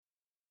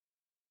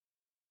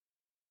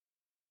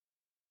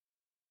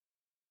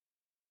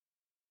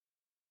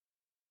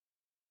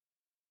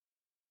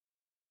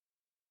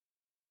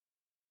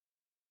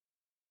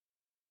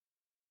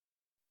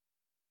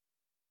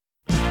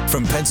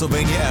From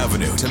Pennsylvania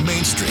Avenue to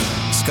Main Street,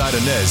 Scott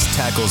ANEZ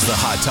tackles the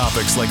hot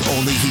topics like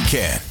only he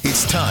can.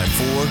 It's time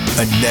for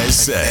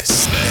ANEZ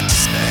SEZ.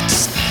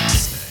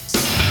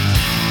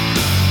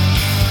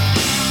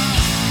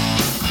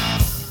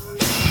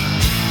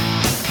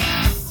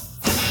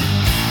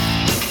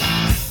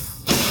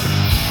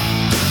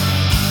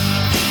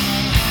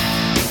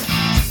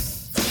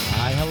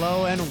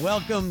 And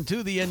welcome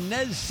to the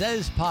ANEZ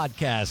SEZ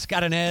podcast.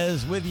 Scott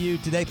ANEZ with you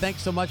today.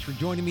 Thanks so much for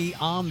joining me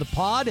on the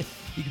pod.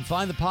 You can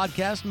find the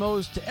podcast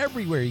most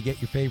everywhere you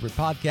get your favorite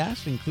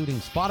podcasts, including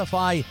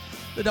Spotify,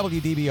 the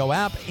WDBO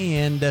app,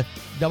 and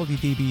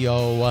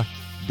WDBO.com.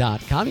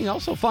 You can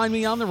also find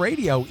me on the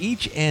radio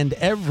each and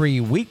every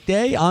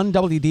weekday on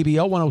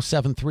WDBO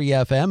 107.3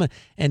 FM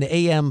and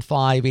AM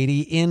 580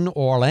 in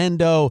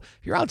Orlando. If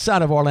you're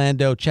outside of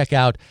Orlando, check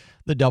out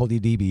the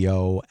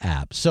WDBO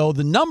app. So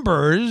the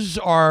numbers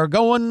are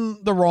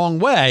going the wrong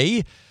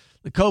way.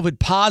 The COVID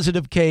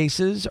positive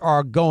cases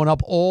are going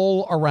up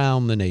all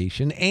around the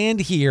nation and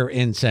here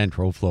in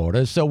Central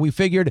Florida. So we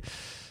figured,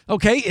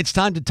 okay, it's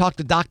time to talk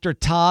to Dr.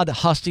 Todd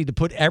Husty to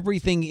put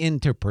everything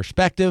into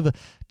perspective.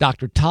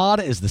 Dr.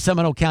 Todd is the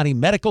Seminole County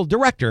Medical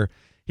Director.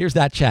 Here's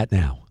that chat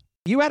now.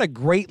 You had a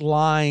great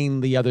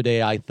line the other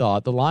day, I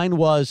thought. The line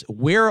was,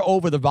 we're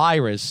over the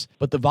virus,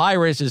 but the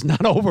virus is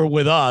not over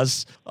with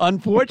us.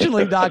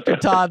 Unfortunately, Dr.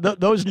 Todd,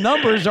 those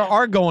numbers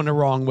are going the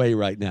wrong way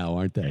right now,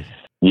 aren't they?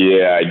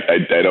 Yeah,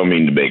 I don't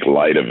mean to make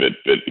light of it,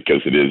 but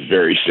because it is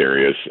very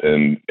serious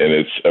and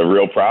it's a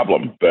real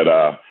problem. But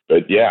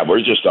yeah,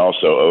 we're just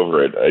also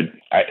over it.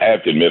 I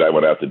have to admit, I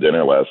went out to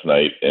dinner last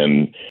night,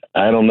 and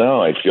I don't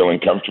know. I feel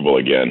uncomfortable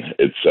again.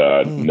 It's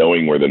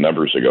knowing where the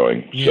numbers are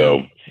going.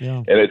 Yeah.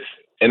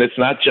 And it's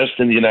not just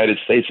in the United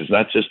States. It's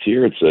not just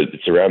here.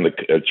 It's around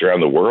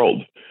the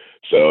world.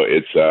 So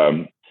it's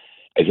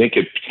I think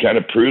it kind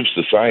of proves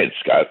the science,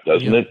 Scott,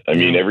 doesn't it? I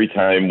mean, every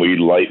time we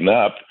lighten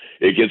up,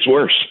 it gets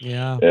worse.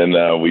 Yeah. And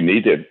we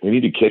need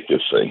to kick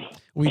this thing.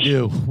 We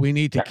do. We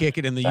need to kick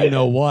it in the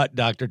you-know-what,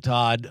 Dr.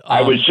 Todd.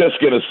 I was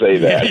just going to say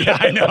that. Yeah,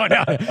 I know.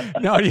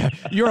 No,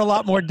 you're a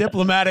lot more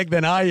diplomatic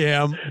than I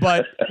am.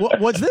 But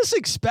was this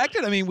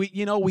expected? I mean, we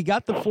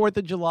got the 4th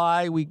of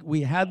July.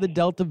 We had the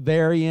Delta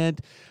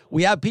variant.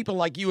 We have people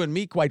like you and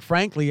me, quite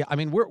frankly. I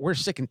mean, we're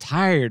sick and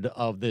tired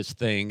of this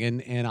thing.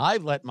 And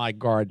I've let my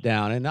guard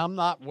down, and I'm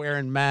not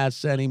wearing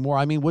masks anymore.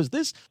 I mean, was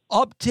this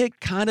uptick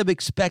kind of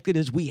expected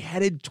as we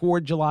headed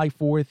toward July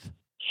 4th?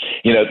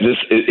 You know, this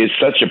is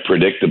such a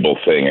predictable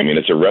thing. I mean,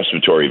 it's a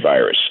respiratory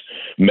virus.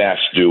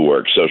 Masks do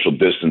work. Social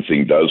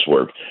distancing does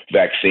work.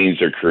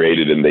 Vaccines are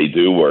created and they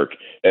do work.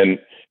 And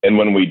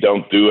when we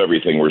don't do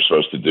everything we're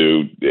supposed to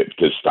do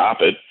to stop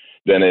it,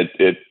 then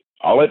it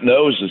all it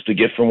knows is to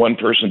get from one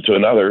person to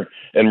another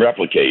and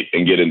replicate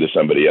and get into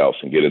somebody else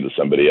and get into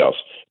somebody else.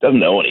 It doesn't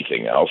know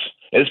anything else.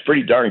 And it's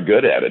pretty darn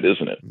good at it,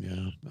 isn't it?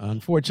 Yeah,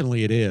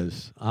 unfortunately it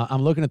is.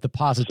 I'm looking at the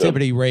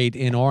positivity rate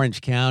in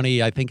Orange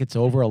County. I think it's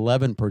over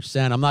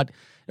 11%. I'm not.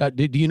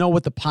 Do you know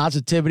what the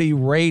positivity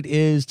rate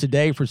is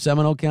today for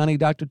Seminole County,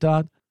 Dr.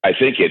 Todd? I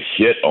think it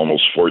hit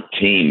almost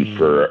 14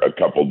 for a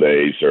couple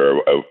days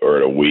or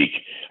a week.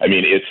 I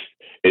mean, it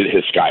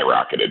has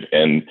skyrocketed,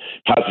 and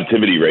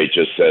positivity rate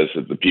just says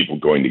that the people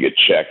going to get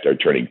checked are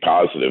turning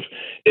positive.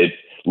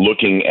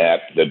 Looking at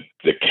the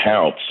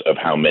counts of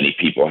how many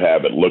people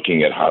have it,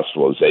 looking at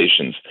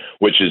hospitalizations,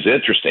 which is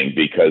interesting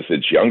because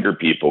it's younger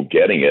people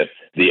getting it,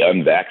 the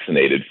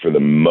unvaccinated for the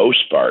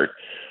most part,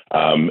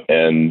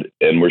 and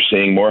we're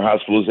seeing more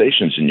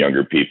hospitalizations in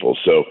younger people.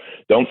 So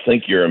don't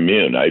think you're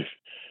immune.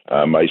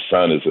 My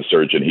son is a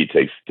surgeon. He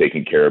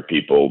taking care of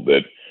people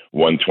that.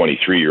 One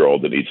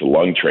 23-year-old that needs a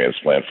lung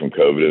transplant from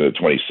COVID and a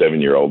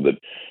 27-year-old that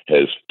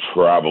is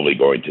probably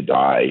going to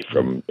die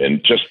from,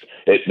 and just,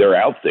 they're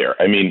out there.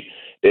 I mean,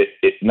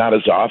 it not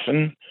as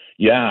often.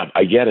 Yeah,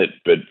 I get it,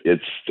 but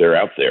they're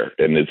out there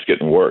and it's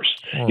getting worse.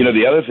 You know,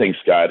 the other thing,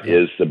 Scott,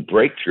 is the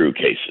breakthrough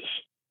cases,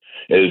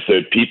 is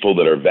that people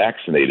that are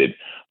vaccinated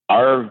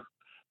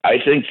I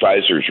think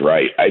Pfizer's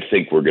right. I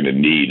think we're going to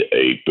need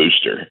a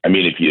booster. I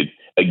mean,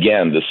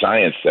 again, the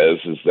science says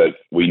is that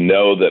we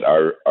know that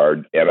our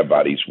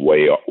antibodies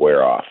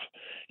wear off,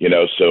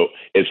 so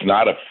it's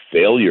not a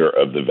failure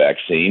of the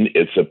vaccine.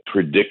 It's a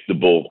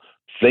predictable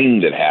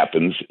thing that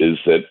happens, is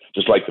that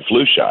just like the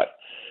flu shot.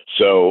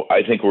 So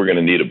I think we're going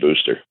to need a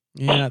booster.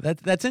 Yeah,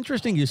 that's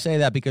interesting you say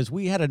that, because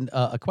we had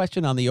a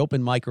question on the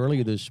open mic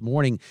earlier this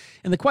morning,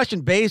 and the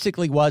question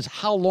basically was,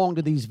 how long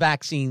do these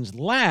vaccines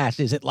last?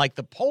 Is it like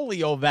the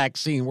polio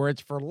vaccine where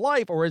it's for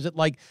life, or is it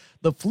like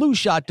the flu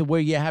shot to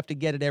where you have to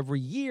get it every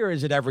year?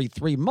 Is it every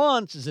 3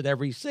 months? Is it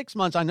every 6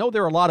 months? I know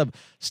there are a lot of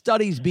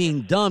studies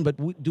being done, but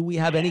do we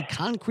have any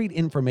concrete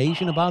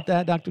information about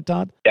that, Dr.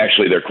 Todd?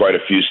 Actually, there are quite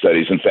a few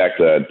studies. In fact,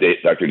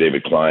 Dr.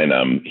 David Klein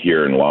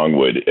here in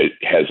Longwood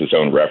has his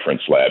own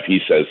reference lab.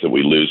 He says that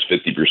we lose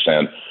 50%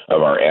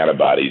 of our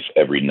antibodies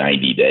every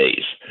 90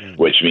 days,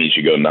 which means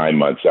you go 9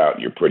 months out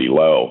and you're pretty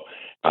low.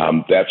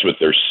 That's what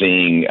they're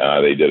seeing.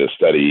 They did a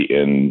study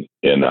in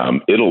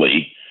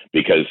Italy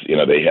because,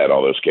 they had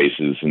all those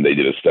cases and they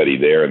did a study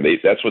there, and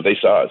that's what they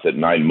saw is that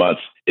 9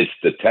 months, it's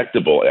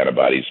detectable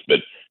antibodies, but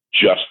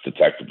just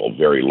detectable,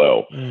 very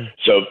low.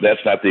 So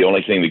that's not the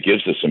only thing that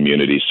gives us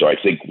immunity. So I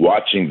think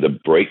watching the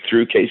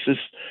breakthrough cases,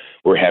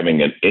 we're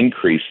having an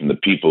increase in the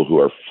people who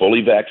are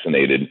fully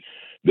vaccinated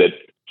that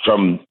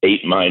from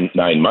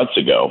 9 months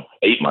ago,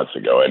 8 months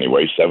ago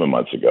anyway, 7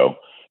 months ago,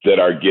 that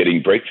are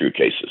getting breakthrough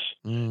cases.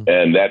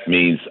 And that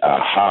means,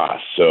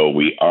 so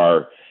we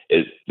are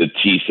the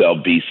T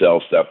cell, B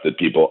cell stuff that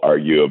people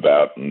argue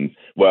about. And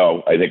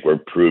well, I think we're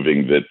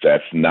proving that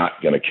that's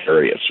not going to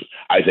carry us.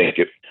 I think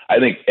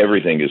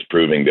everything is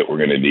proving that we're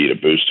going to need a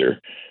booster,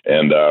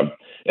 and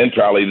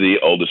probably the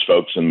oldest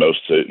folks and most,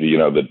 in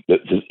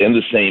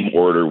the same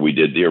order we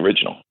did the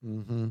original.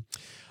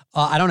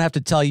 I don't have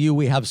to tell you,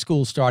 we have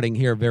school starting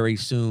here very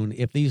soon.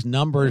 If these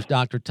numbers,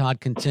 Dr. Todd,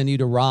 continue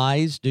to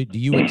rise, do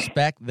you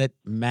expect that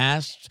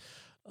masks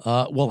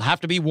will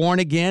have to be worn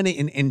again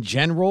in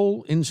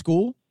general in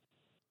school?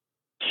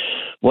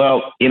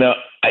 Well,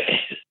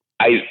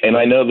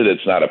 I know that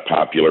it's not a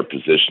popular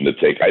position to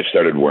take. I've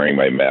started wearing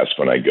my mask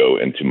when I go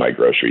into my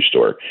grocery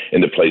store,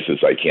 into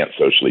places I can't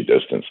socially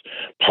distance.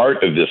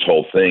 Part of this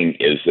whole thing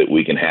is that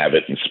we can have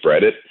it and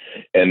spread it.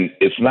 And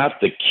it's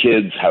not the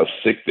kids, how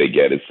sick they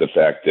get. It's the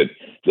fact that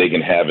they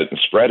can have it and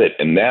spread it.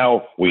 And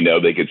now we know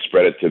they could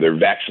spread it to their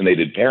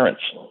vaccinated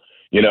parents,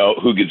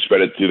 who could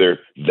spread it to their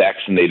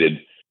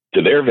vaccinated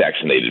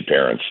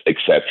parents, et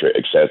cetera,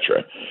 et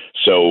cetera.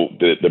 So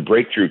the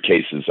breakthrough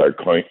cases are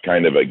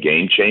kind of a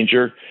game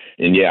changer.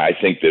 And yeah, I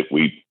think to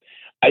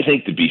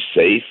be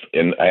safe,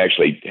 and I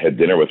actually had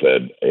dinner with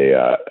a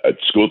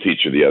school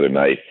teacher the other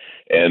night,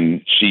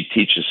 and she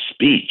teaches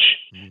speech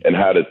and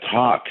how to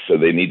talk, so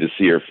they need to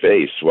see her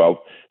face.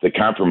 Well, the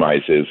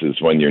compromise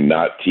is when you're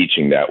not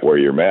teaching that, wear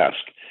your mask.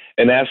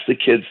 And ask the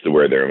kids to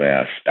wear their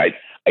mask. I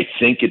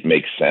think it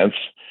makes sense.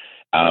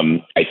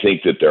 I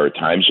think that there are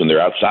times when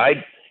they're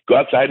outside, go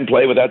outside and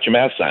play without your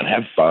mask on,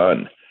 have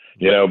fun,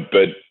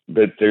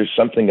 but there's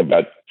something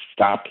about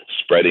stop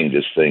spreading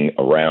this thing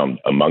around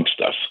amongst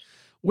us.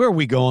 Where are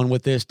we going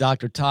with this,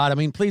 Dr. Todd? I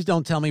mean, please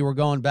don't tell me we're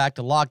going back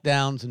to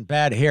lockdowns and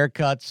bad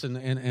haircuts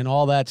and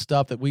all that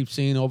stuff that we've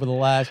seen over the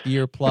last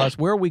year plus.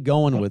 Where are we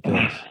going with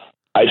this?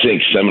 I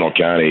think Seminole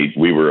County,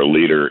 we were a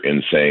leader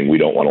in saying we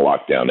don't want to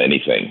lock down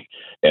anything.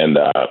 And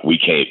we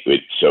can't.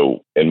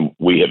 And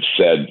we have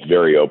said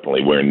very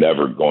openly,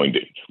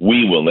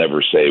 we will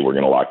never say we're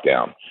going to lock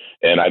down.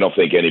 And I don't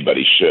think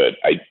anybody should.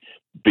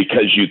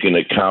 Because you can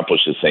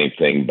accomplish the same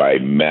thing by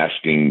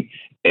masking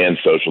and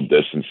social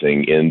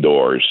distancing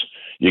indoors.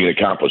 You can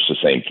accomplish the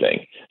same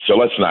thing. So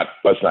let's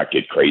not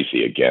get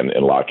crazy again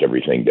and lock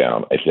everything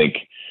down. I think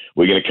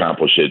we can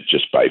accomplish it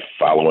just by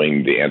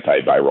following the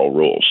antiviral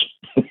rules.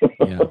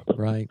 Yeah,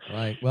 right.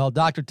 Well,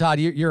 Dr. Todd,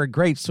 you're a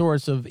great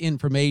source of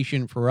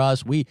information for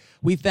us. We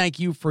thank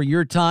you for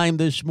your time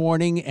this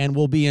morning, and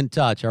we'll be in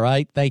touch, all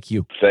right? Thank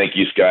you. Thank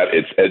you, Scott.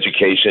 It's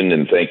education,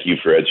 and thank you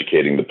for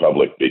educating the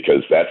public,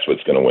 because that's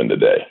what's going to win the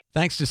day.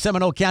 Thanks to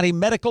Seminole County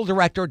Medical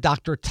Director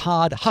Dr.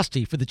 Todd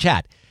Husty for the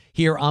chat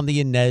here on the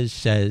ANEZ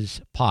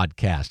SEZ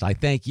podcast. I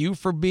thank you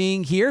for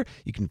being here.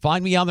 You can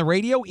find me on the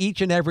radio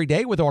each and every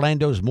day with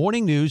Orlando's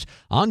morning news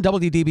on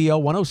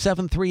WDBO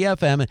 107.3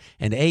 FM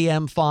and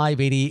AM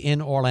 580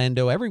 in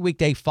Orlando every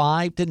weekday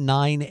 5 to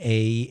 9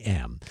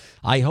 a.m.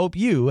 I hope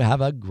you have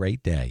a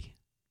great day.